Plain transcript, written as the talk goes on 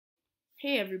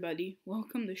Hey everybody,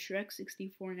 welcome to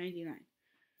Shrek6499.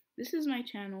 This is my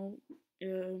channel.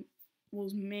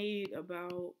 Was made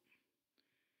about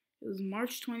it was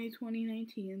March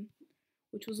 2019,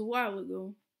 which was a while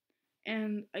ago.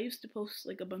 And I used to post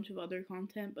like a bunch of other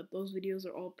content, but those videos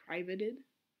are all privated.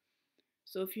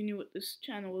 So if you knew what this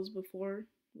channel was before,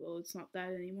 well, it's not that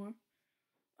anymore.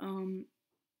 Um,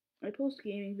 I post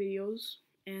gaming videos,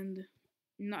 and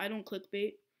no, I don't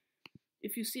clickbait.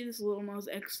 If you see this Lil Nas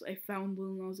X, I found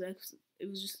Lil Nas X. It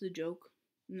was just a joke,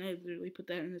 and I literally put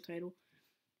that in the title.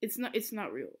 It's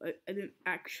not real. I didn't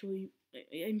actually.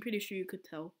 I'm pretty sure you could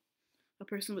tell. A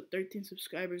person with 13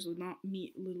 subscribers would not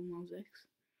meet Lil Nas X.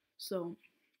 So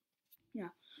yeah,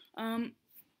 um,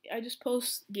 I just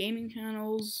post gaming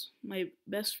channels. My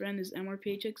best friend is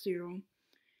MRPHX0,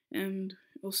 and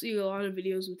we'll see a lot of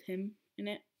videos with him in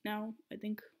it now, I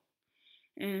think.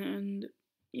 And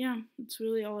yeah, that's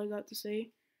really all I got to say.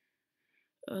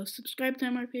 Subscribe to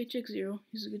MRPHX0.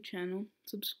 He's a good channel.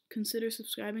 Consider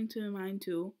subscribing to mine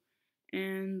too.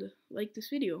 And like this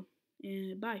video.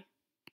 And bye.